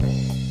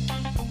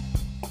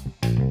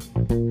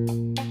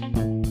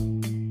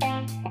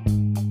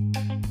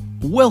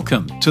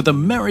Welcome to the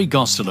Mary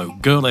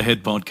Gostelow Girl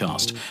Ahead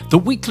podcast, the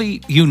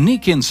weekly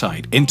unique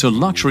insight into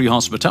luxury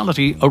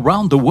hospitality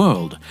around the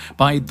world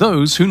by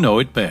those who know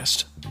it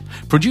best.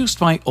 Produced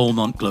by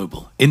Allmont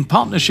Global in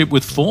partnership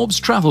with Forbes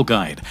Travel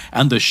Guide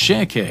and the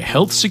ShareCare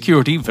Health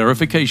Security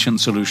Verification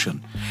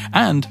Solution.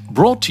 And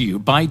brought to you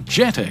by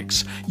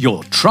JetX,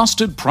 your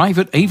trusted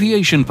private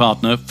aviation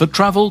partner for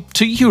travel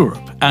to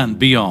Europe and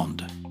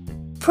beyond.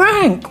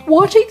 Frank,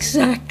 what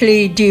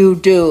exactly do you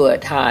do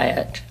at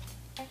Hyatt?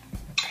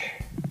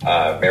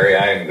 Mary,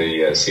 I am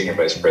the Senior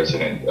Vice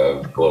President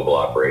of Global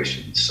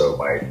Operations. So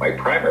my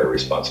primary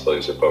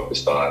responsibilities are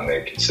focused on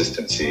the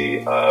consistency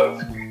of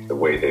the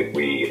way that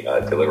we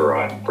deliver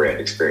on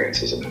brand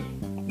experiences.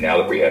 And now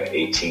that we have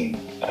 18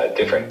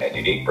 different and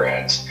unique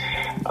brands,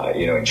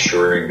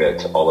 ensuring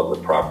that all of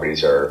the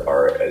properties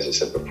are, as I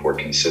said before,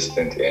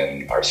 consistent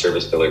in our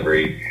service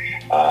delivery,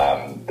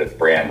 the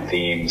brand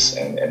themes,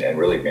 and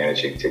really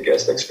managing to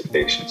guest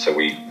expectations. So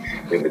we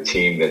have a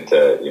team that,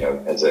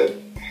 has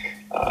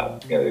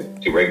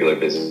do regular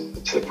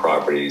visits to the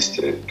properties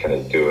to kind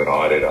of do an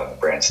audit on the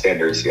brand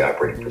standards, the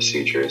operating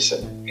procedures,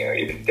 and,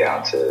 even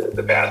down to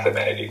the bath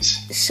amenities.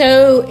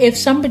 So if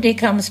somebody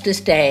comes to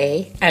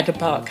stay at a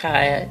Park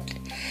Hyatt,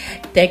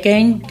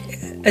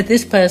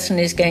 this person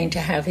is going to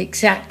have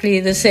exactly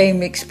the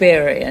same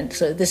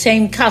experience, or the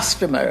same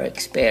customer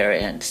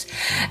experience,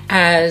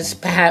 as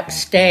perhaps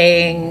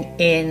staying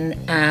in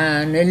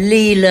an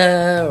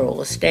Alila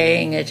or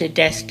staying at a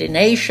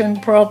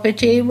destination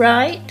property,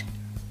 right?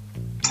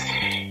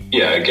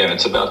 Yeah, again,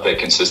 it's about that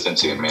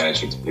consistency and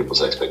managing to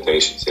people's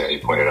expectations. You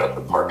pointed out the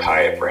Park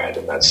Hyatt brand,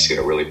 and that's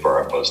really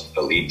for our most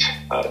elite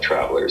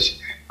travelers.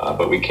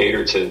 But we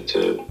cater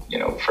to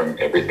from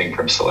everything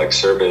from select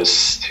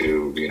service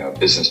to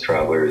business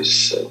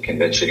travelers,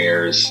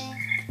 conventioneers,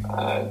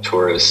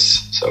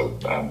 tourists. So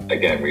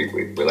again,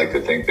 we like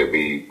to think that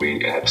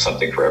we have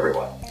something for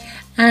everyone.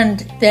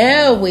 And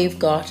there we've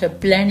got a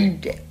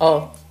blend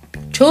of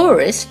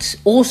tourists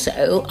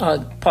also are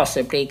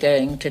possibly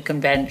going to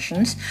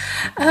conventions.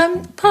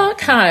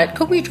 Park Hyatt,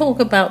 could we talk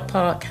about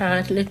Park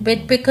Hyatt a little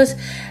bit? Because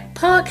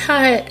Park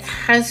Hyatt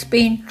has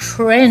been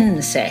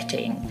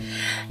trend-setting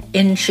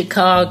in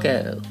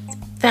Chicago.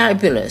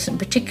 Fabulous, and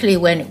particularly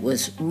when it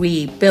was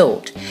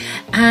rebuilt.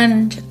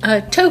 And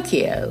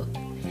Tokyo,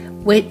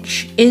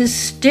 which is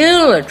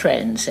still a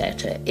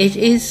trendsetter. It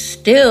is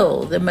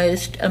still the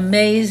most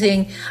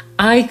amazing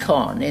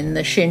icon in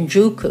the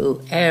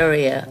Shinjuku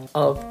area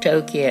of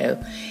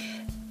Tokyo.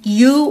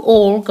 You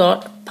all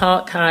got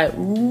Park Hyatt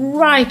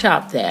right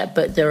up there,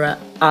 but there are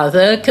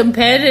other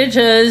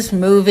competitors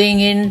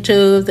moving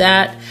into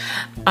that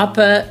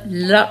upper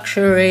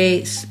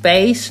luxury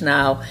space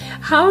now.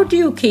 How do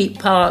you keep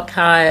Park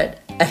Hyatt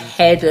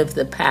ahead of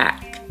the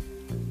pack?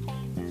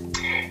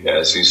 Yeah,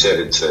 as you said,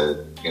 it's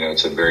a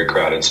very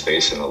crowded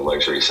space in the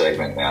luxury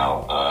segment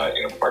now.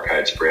 Park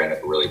Hyatt's brand,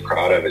 we're really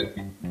proud of it.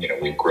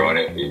 We've grown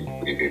it,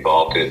 we've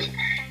evolved it.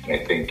 And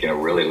I think,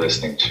 really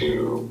listening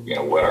to,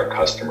 what our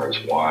customers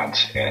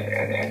want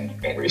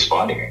and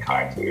responding in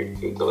kind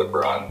to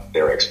deliver on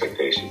their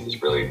expectations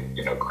is really,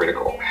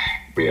 critical.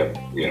 We have,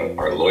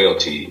 our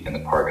loyalty in the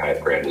Park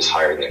Hyatt brand is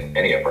higher than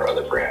any of our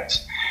other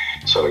brands.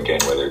 So again,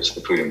 whether it's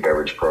the food and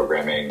beverage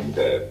programming,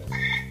 the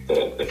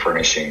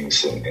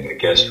furnishings in the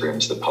guest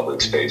rooms, the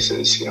public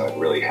spaces, it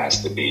really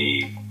has to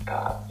be,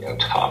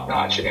 top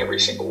notch in every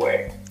single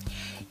way.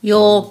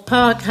 Your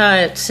Park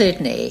Hyatt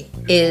Sydney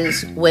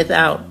is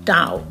without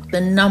doubt the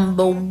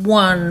number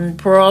one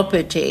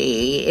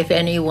property, if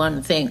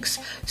anyone thinks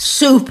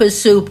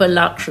super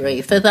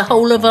luxury, for the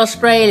whole of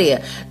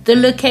Australia. The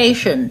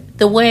location,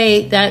 the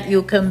way that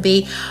you can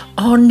be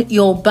on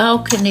your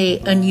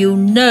balcony and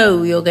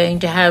you're going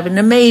to have an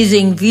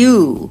amazing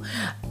view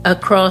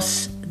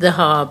across the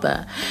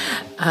harbour.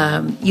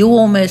 You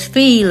almost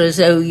feel as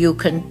though you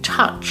can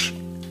touch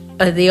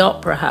the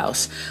Opera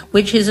House,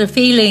 which is a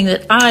feeling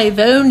that I've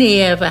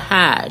only ever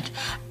had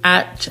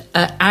at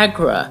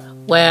Agra,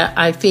 where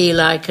I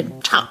feel I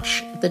can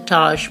touch the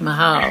Taj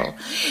Mahal.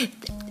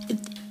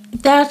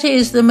 That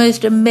is the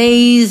most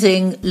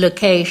amazing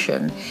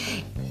location.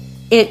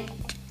 It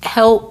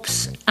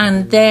helps,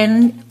 and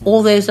then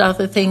all those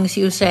other things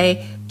you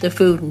say, the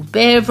food and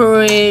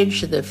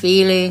beverage, the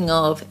feeling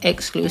of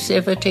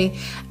exclusivity,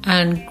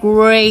 and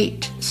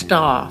great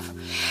staff.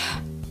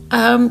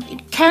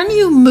 Can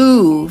you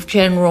move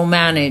general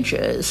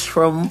managers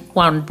from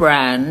one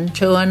brand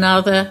to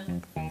another,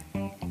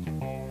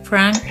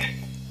 Frank?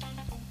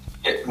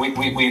 Yeah,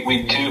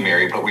 we do,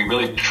 Mary, but we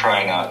really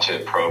try not to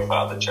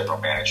profile the general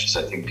managers.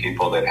 I think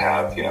people that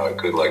have, a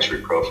good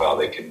luxury profile,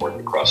 they can work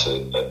across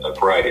a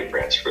variety of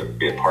brands,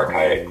 be it Park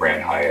Hyatt,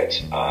 Grand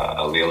Hyatt,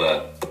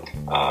 Alila,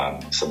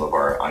 some of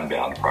our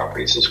Unbound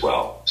properties as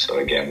well. So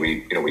again,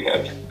 we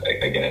have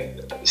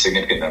a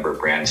significant number of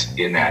brands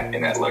in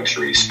that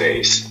luxury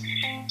space.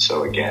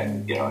 So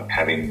again,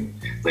 having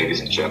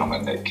ladies and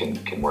gentlemen that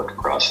can work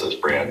across those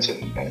brands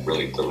and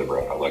really deliver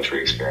on a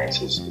luxury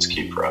experience is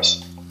key for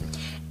us.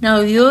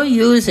 Now, you're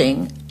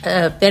using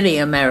a very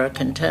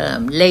American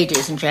term,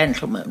 ladies and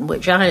gentlemen,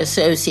 which I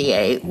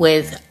associate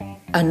with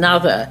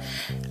another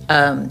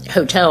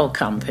hotel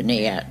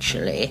company,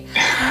 actually.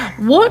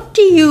 What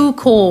do you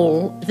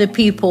call the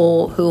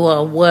people who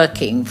are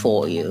working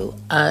for you?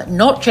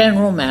 Not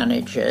general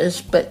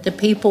managers, but the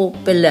people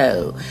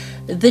below,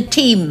 the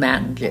team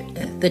managers.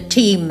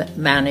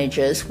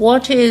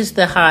 What is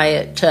the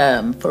Hyatt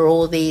term for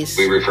all these?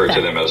 We refer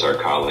to them as our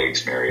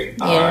colleagues, Mary.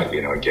 Yeah.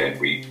 Again,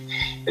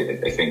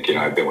 I think,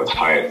 I've been with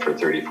Hyatt for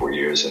 34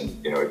 years, and,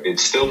 it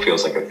still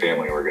feels like a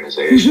family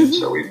organization. Mm-hmm.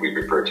 So we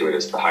refer to it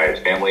as the Hyatt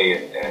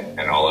family, and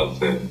all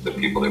of the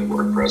people that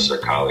work for us are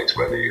colleagues,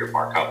 whether you're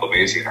Mark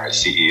Hoplamazian, our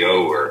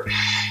CEO, or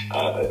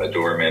a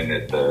doorman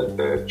at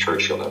the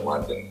Churchill in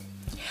London.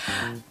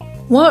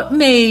 What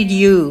made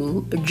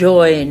you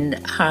join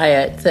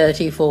Hyatt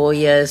 34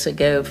 years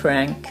ago,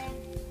 Frank?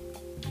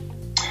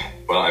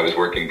 Well, I was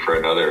working for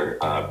another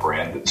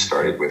brand that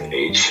started with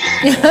H.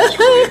 I was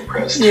really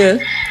impressed. Yeah.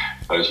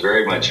 I was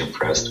very much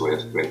impressed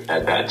with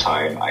at that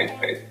time.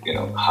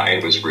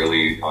 Hyatt was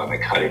really on the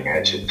cutting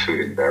edge in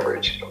food and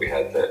beverage. We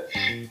had the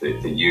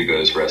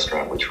Hugo's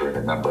restaurant, which were in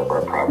a number of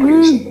our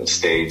properties in the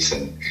States,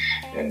 and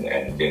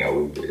again,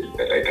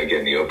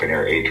 the open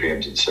air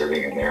atriums and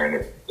serving in there,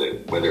 and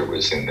whether it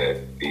was in the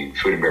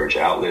food and beverage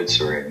outlets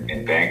or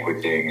in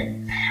banqueting.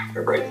 And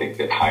remember, I think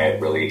that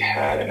Hyatt really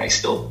had, and I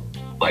still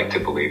like to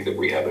believe that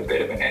we have a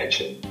bit of an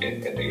edge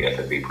in the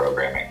F&B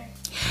programming.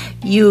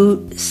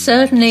 You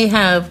certainly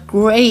have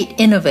great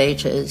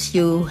innovators.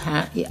 You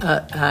have,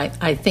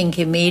 I think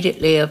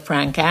immediately of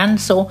Frank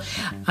Ansell.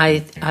 I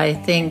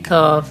think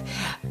of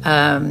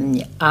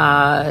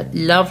our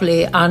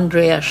lovely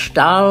Andrea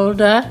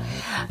Stalder.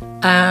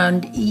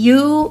 And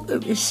you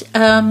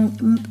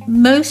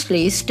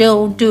mostly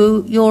still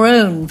do your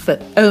own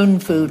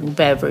food and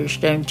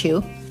beverage, don't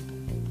you?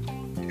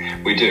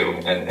 We do,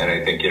 and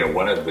I think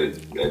one of the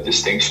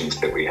distinctions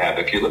that we have,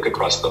 if you look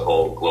across the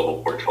whole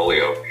global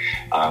portfolio,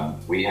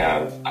 we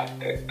have I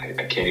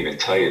can't even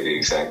tell you the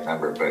exact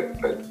number,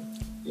 but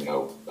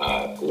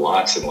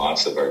lots and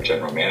lots of our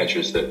general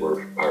managers that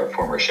were our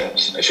former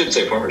chefs. I shouldn't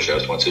say former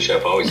chefs. Once a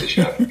chef, always a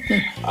chef.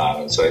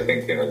 And so I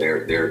think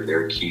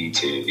they're key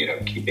to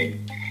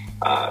keeping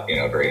a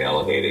very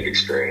elevated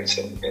experience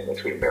in the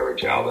food and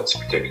beverage outlets,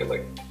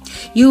 particularly.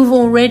 You've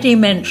already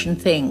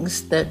mentioned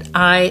things that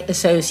I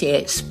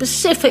associate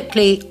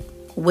specifically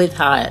with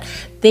Hyatt,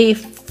 the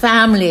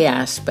family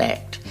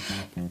aspect.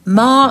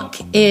 Mark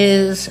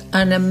is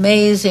an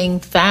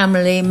amazing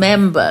family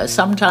member.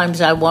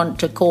 Sometimes I want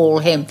to call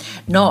him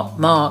not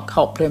Mark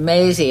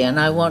Hoplamazian,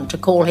 I want to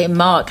call him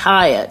Mark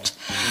Hyatt.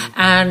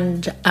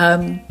 And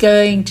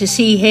going to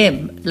see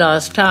him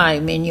last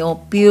time in your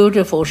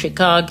beautiful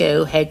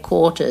Chicago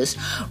headquarters,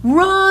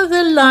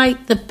 rather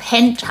like the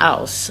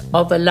penthouse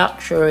of a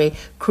luxury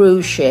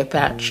cruise ship,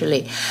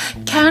 actually,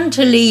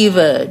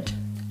 cantilevered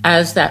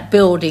as that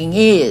building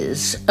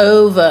is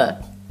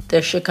over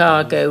the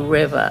Chicago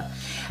River.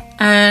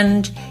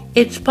 And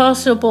it's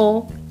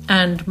possible,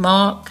 and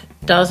Mark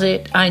does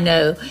it, I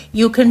know,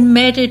 you can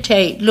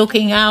meditate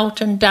looking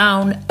out and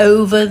down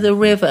over the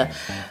river.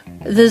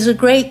 There's a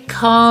great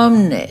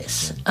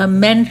calmness, a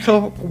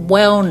mental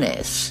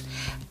wellness.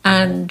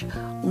 And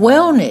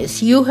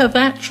wellness, you have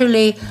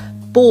actually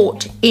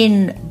bought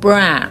in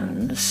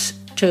brands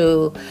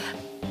to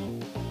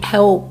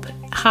help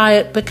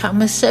Hyatt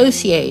become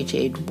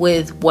associated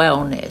with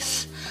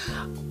wellness.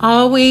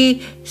 Are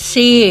we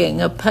seeing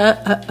an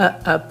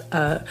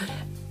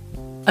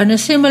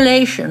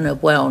assimilation of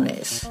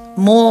wellness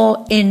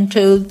more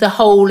into the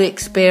whole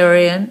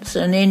experience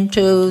and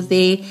into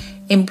the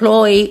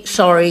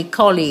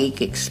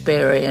colleague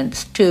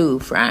experience too,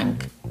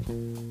 Frank?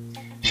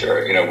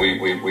 Sure.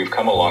 We've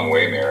come a long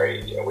way,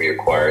 Mary. We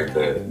acquired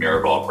the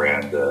Miraval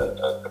brand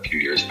a few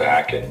years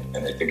back, and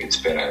I think it's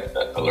been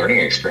a learning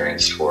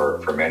experience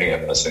for many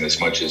of us. And as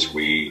much as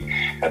we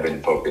have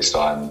been focused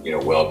on,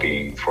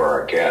 well-being for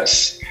our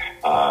guests,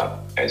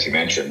 as you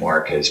mentioned,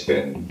 Mark has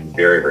been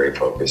very, very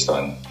focused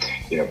on,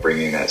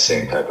 bringing that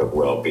same type of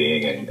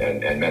well-being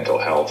and mental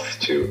health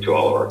to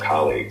all of our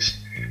colleagues.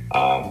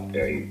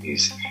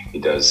 He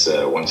does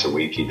once a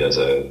week. He does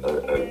a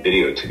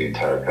video to the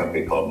entire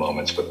company called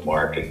Moments with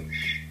Mark, and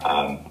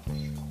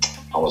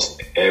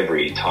almost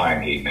every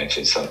time he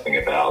mentions something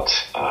about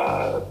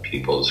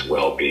people's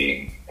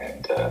well-being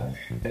and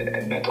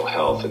mental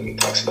health, and he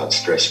talks about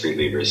stress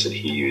relievers that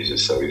he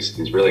uses. So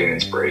he's really an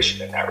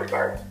inspiration in that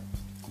regard.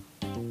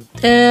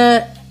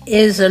 There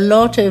is a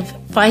lot of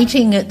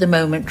fighting at the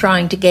moment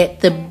trying to get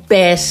the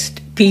best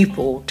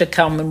people to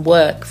come and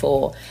work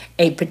for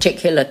a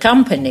particular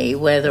company,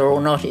 whether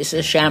or not it's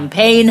a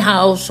champagne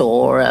house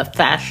or a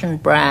fashion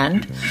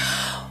brand.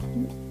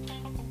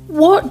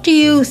 What do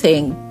you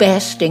think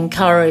best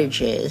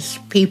encourages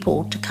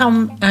people to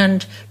come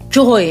and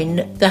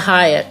join the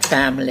Hyatt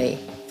family,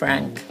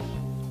 Frank?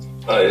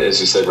 As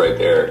you said right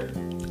there,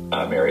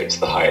 Mary, it's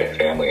the Hyatt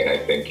family. And I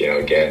think,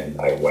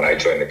 when I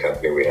joined the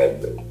company, we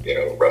had,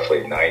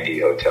 roughly 90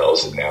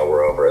 hotels, and now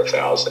we're over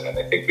 1,000. And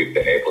I think we've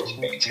been able to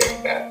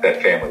maintain that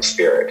family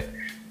spirit.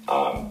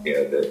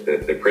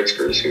 the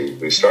Pritzkers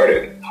who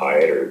started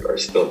Hyatt are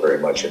still very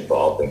much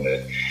involved in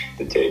the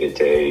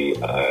day-to-day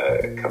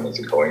comings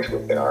and goings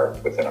within our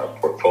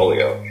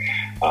portfolio.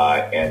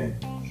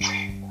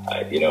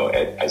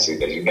 As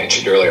you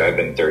mentioned earlier, I've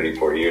been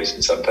 34 years,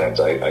 and sometimes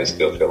I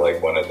still feel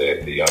like one of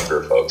the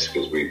younger folks,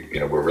 because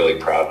we're really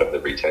proud of the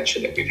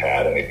retention that we've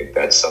had, and I think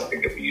that's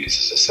something that we use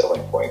as a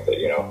selling point. That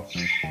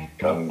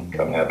come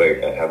have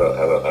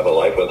a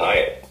life with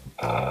Hyatt.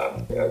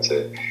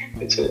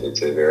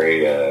 It's a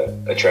very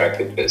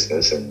attractive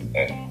business, and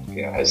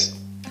has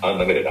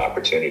unlimited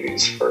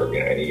opportunities for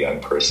any young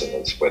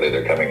person, whether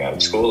they're coming out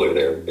of school or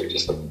they're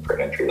just looking for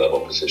an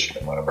entry-level position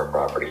in one of our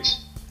properties.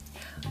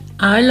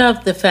 I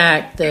love the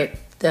fact that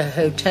the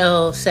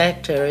hotel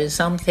sector is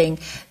something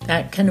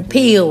that can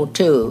appeal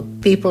to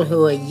people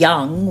who are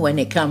young when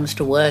it comes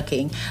to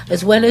working,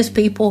 as well as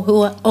people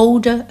who are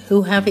older,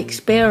 who have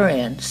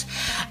experience,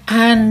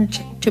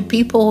 and to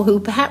people who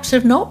perhaps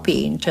have not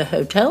been to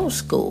hotel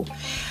school.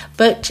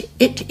 But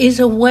it is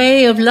a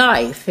way of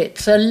life.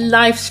 It's a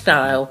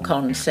lifestyle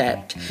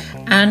concept.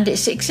 And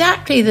it's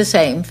exactly the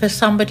same for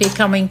somebody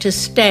coming to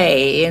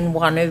stay in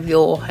one of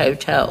your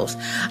hotels.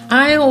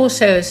 I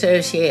also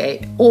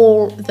associate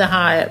all the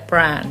Hyatt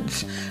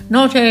brands,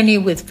 not only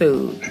with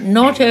food,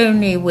 not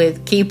only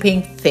with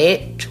keeping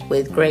fit,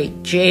 with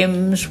great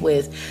gyms,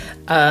 with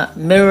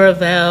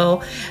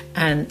Miraval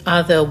and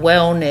other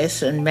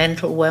wellness and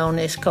mental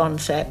wellness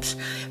concepts,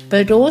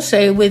 but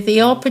also with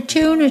the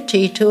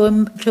opportunity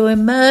to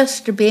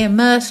be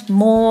immersed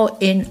more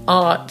in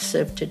arts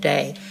of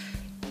today.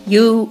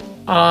 You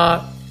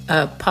are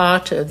a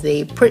part of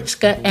the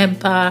Pritzker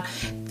empire.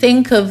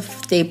 Think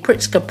of the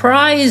Pritzker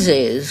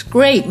prizes,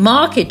 great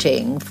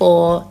marketing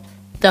for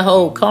the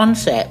whole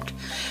concept.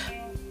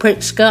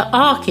 Pritzker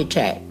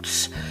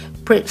architects,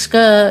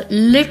 Pritzker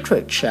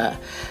literature.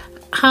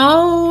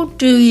 How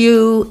do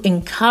you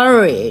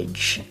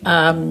encourage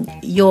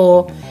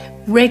your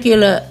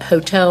regular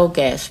hotel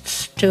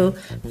guests to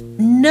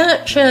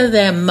nurture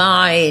their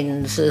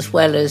minds as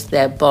well as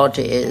their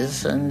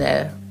bodies and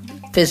their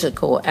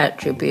physical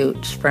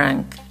attributes,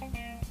 Frank?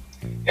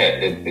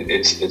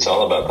 It's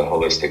all about the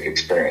holistic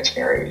experience,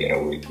 Mary.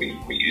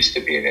 We used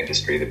to be an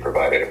industry that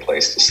provided a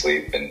place to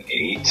sleep and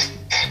eat.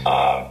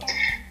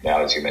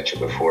 Now, as you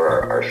mentioned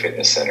before, our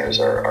fitness centers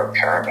are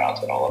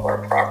paramount in all of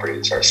our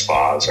properties. Our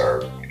spas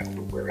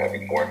we're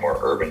having more and more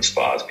urban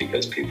spas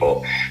because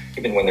people,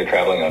 even when they're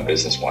traveling on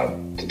business,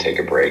 want to take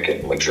a break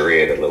and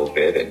luxuriate a little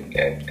bit and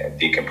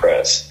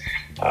decompress.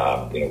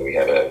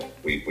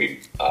 We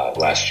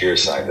last year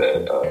signed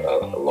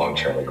a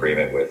long-term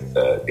agreement with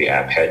the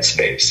app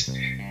Headspace,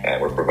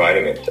 and we're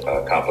providing it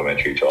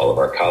complimentary to all of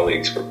our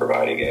colleagues. We're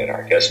providing it in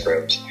our guest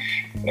rooms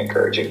and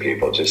encouraging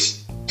people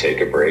just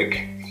take a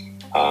break,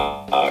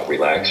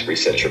 relax,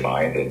 reset your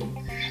mind, and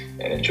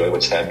enjoy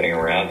what's happening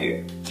around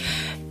you.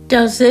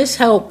 Does this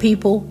help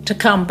people to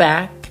come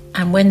back?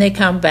 And when they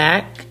come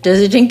back, does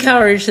it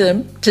encourage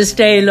them to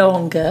stay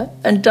longer?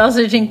 And does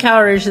it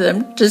encourage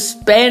them to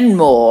spend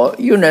more?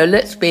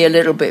 Let's be a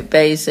little bit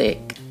basic.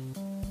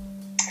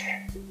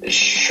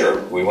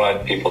 Sure. We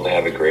want people to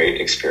have a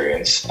great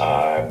experience,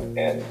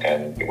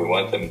 and we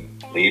want them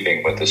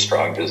leaving with a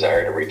strong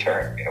desire to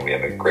return. We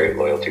have a great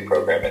loyalty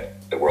program in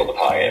the World of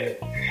Hyatt.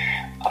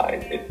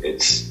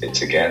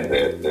 It's again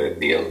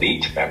the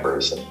elite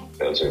members, and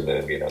those are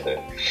the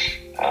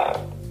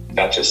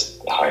not just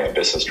high-end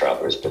business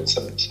travelers, but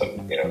some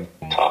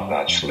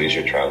top-notch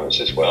leisure travelers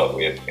as well.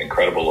 We have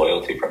incredible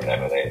loyalty from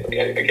them, and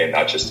they, again,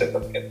 not just in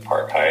the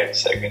Park Hyatt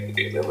segment,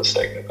 the Alila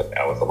segment, but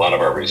now with a lot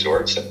of our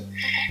resorts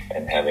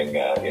and having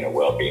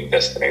well-being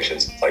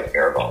destinations like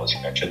Miraval, as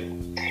you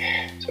mentioned.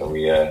 So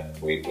we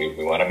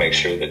want to make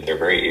sure that they're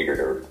very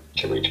eager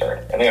to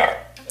return, and they are.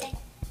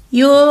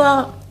 You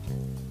are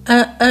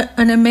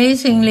an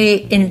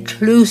amazingly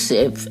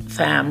inclusive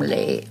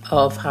family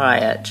of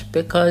Hyatt,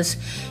 because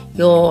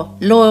your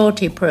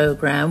loyalty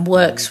program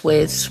works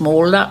with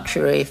small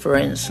luxury, for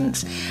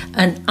instance.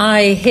 And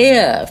I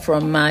hear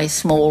from my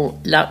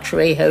small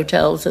luxury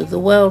hotels of the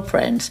world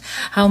friends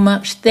how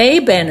much they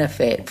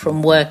benefit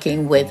from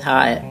working with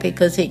Hyatt,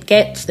 because it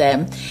gets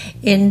them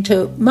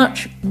into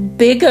much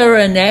bigger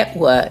a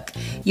network.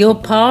 You're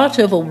part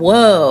of a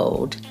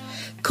world.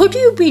 Could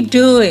you be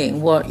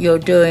doing what you're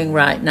doing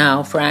right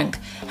now, Frank,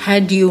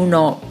 had you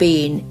not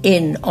been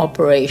in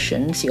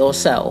operations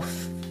yourself?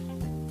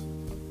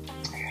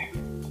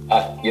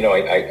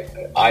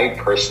 I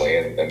personally,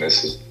 and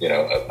this is,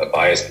 a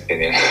biased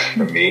opinion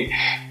from me,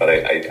 but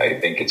I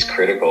think it's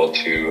critical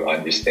to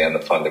understand the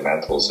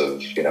fundamentals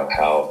of,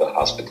 how the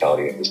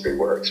hospitality industry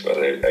works,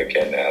 whether,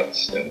 again,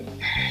 that's in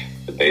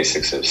the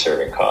basics of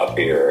serving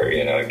coffee or,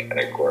 kind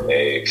of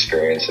gourmet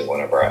experience in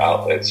one of our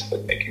outlets,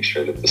 but making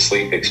sure that the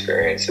sleep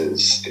experience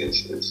is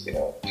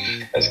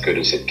as good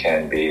as it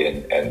can be,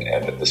 and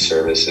that the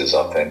service is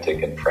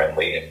authentic and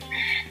friendly. And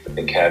I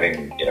think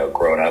having,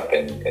 grown up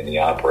in the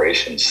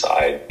operations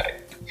side,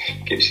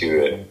 gives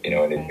you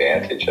an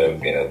advantage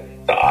of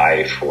the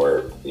eye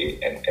for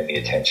and the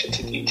attention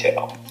to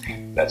detail.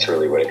 That's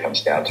really what it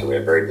comes down to. We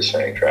have very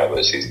discerning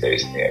travelers these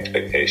days, and the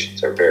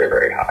expectations are very,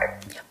 very high.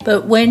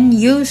 But when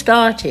you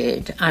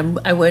started,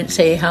 I won't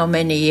say how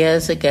many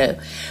years ago,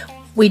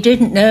 we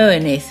didn't know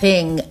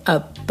anything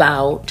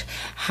about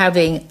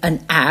having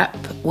an app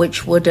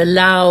which would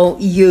allow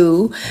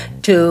you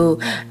to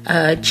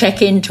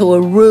check into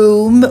a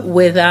room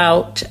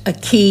without a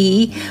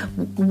key.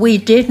 We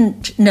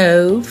didn't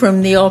know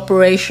from the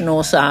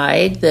operational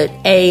side that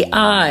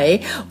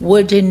AI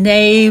would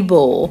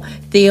enable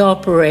the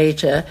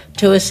operator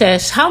to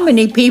assess how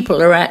many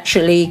people are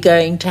actually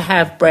going to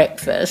have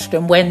breakfast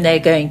and when they're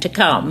going to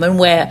come and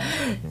where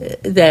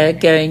they're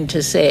going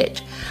to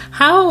sit.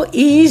 How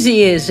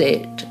easy is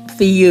it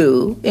for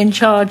you, in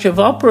charge of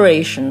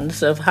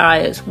operations of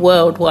Hyatt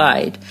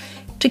worldwide,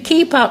 to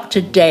keep up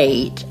to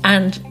date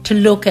and to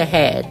look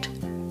ahead?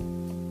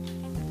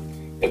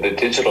 The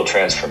digital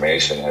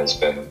transformation has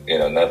been,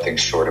 nothing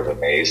short of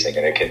amazing,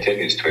 and it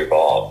continues to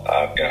evolve.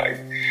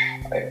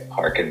 I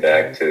harken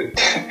back to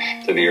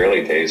the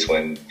early days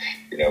when,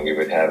 we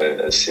would have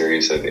a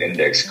series of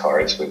index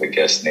cards with a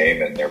guest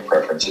name and their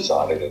preferences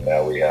on it, and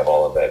now we have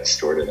all of that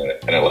stored in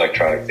an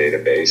electronic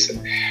database. And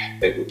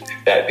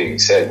that being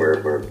said,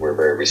 we're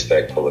very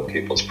respectful of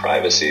people's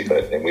privacy,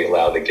 but we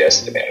allow the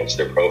guests to manage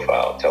their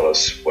profile, tell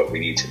us what we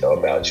need to know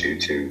about you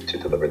to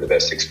deliver the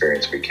best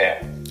experience we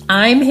can.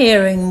 I'm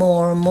hearing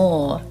more and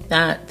more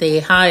that the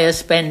higher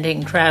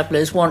spending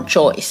travelers want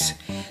choice.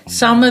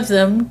 Some of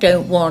them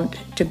don't want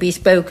to be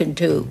spoken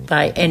to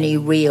by any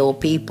real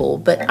people,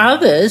 but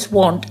others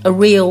want a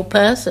real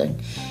person.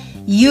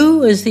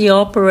 You, as the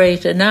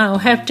operator now,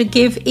 have to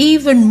give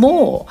even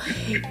more.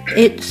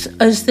 It's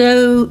as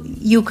though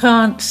you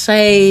can't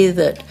say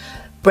that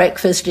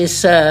breakfast is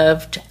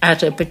served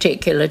at a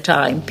particular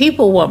time.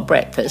 People want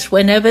breakfast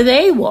whenever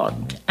they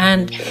want,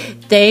 and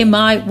they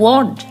might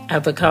want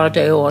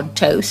avocado on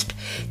toast.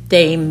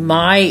 They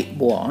might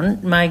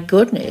want, my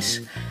goodness,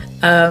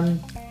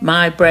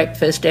 my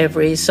breakfast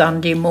every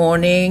Sunday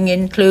morning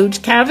includes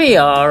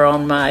caviar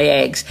on my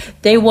eggs.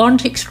 They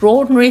want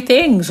extraordinary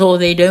things, or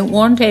they don't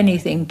want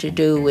anything to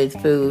do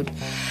with food.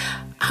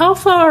 How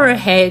far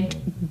ahead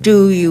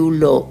do you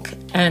look,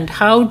 and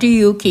how do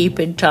you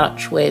keep in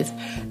touch with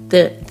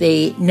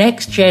the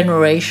next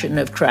generation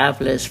of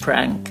travelers,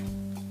 Frank?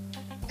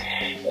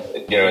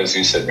 As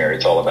you said, Mary,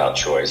 it's all about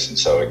choice. And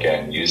so,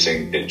 again,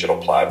 using digital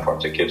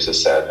platforms, it gives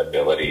us that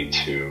ability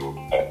to,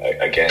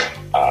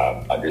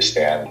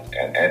 understand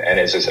and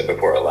as I said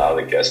before, allow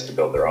the guests to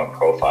build their own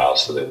profile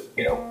so that,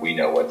 we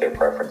know what their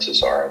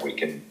preferences are and we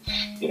can,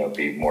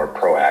 be more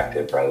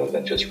proactive rather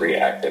than just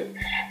reactive.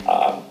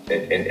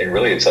 And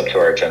really, it's up to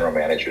our general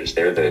managers.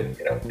 They're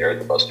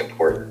the most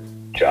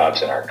important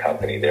jobs in our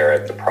company. They're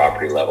at the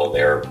property level.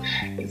 They're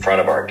in front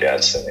of our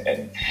guests.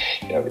 And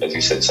as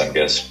you said, some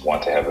guests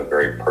want to have a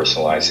very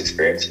personalized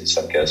experience, and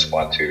some guests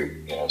want to,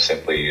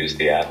 simply use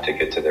the app to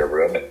get to their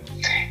room and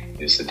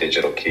use the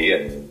digital key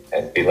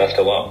and be left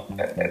alone.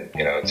 And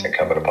it's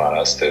incumbent upon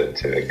us to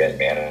again,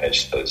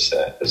 manage those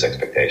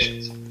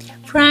expectations.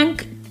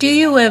 Frank, do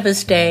you ever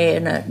stay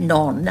in a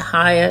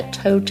non-Hyatt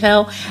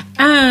hotel?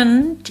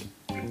 And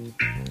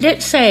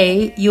let's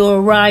say you're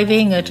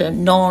arriving at a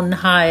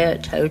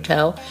non-Hyatt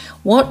hotel.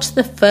 What's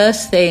the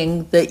first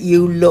thing that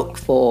you look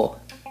for?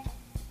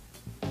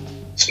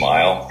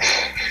 Smile.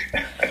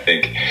 I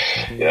think,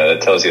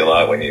 that tells you a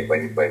lot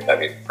when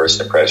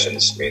first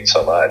impressions mean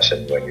so much.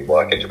 And when you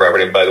walk into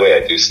property, and by the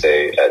way, I do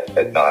stay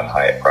at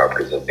non-Hyatt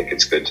properties. I think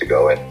it's good to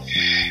go in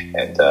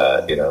and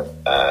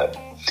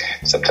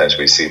sometimes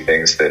we see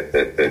things that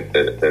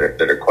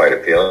are quite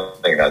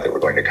appealing. Not that we're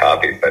going to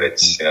copy, but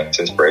it's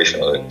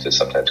inspirational to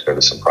sometimes go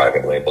to some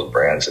private labeled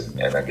brands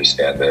and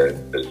understand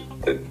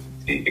the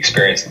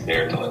experience that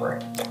they're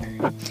delivering.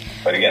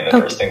 But again, the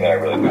first thing that I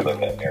really do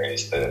look at, Mary,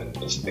 is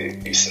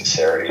the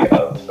sincerity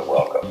of the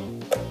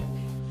welcome.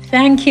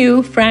 Thank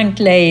you, Frank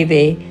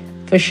Levy,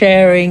 for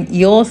sharing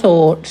your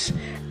thoughts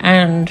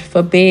and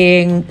for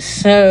being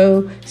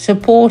so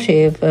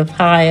supportive of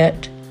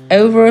Hyatt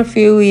over a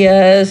few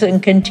years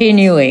and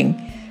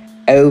continuing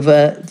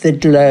over the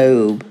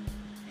globe.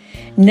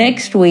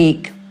 Next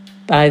week,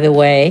 by the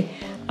way,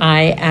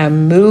 I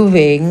am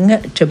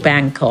moving to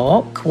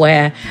Bangkok,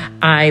 where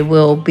I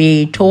will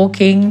be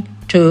talking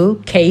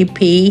to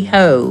KP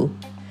Ho,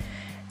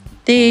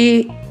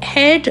 the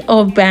head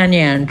of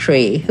Banyan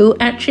Tree, who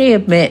actually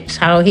admits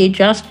how he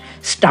just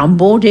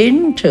stumbled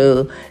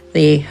into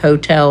the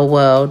hotel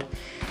world.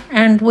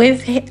 And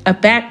with a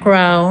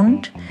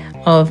background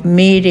of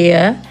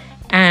media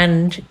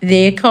and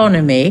the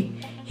economy,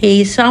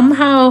 he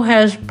somehow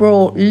has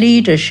brought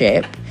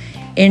leadership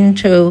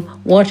into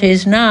what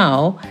is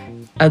now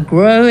a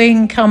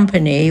growing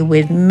company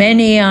with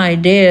many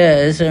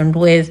ideas and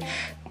with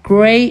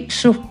great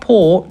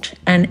support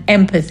and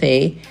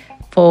empathy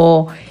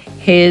for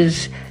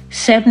his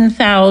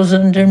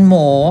 7,000 and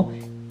more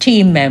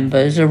team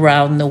members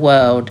around the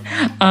world.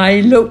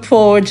 I look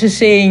forward to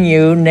seeing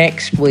you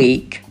next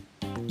week.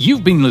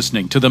 You've been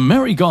listening to the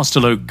Mary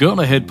Gostelow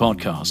Girl Ahead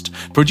podcast,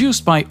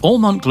 produced by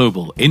Allmont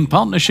Global in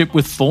partnership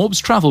with Forbes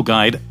Travel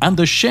Guide and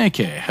the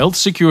Sharecare Health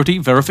Security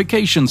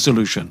Verification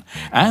Solution,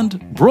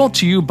 and brought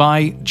to you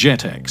by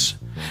JetX.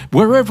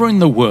 Wherever in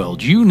the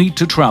world you need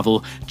to travel,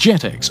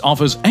 JetX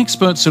offers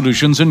expert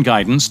solutions and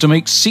guidance to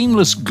make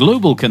seamless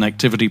global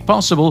connectivity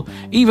possible,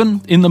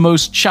 even in the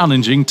most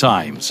challenging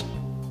times.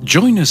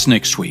 Join us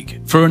next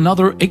week for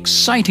another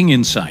exciting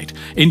insight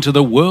into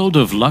the world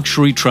of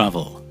luxury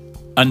travel.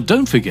 And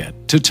don't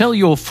forget to tell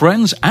your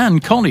friends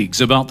and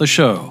colleagues about the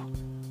show.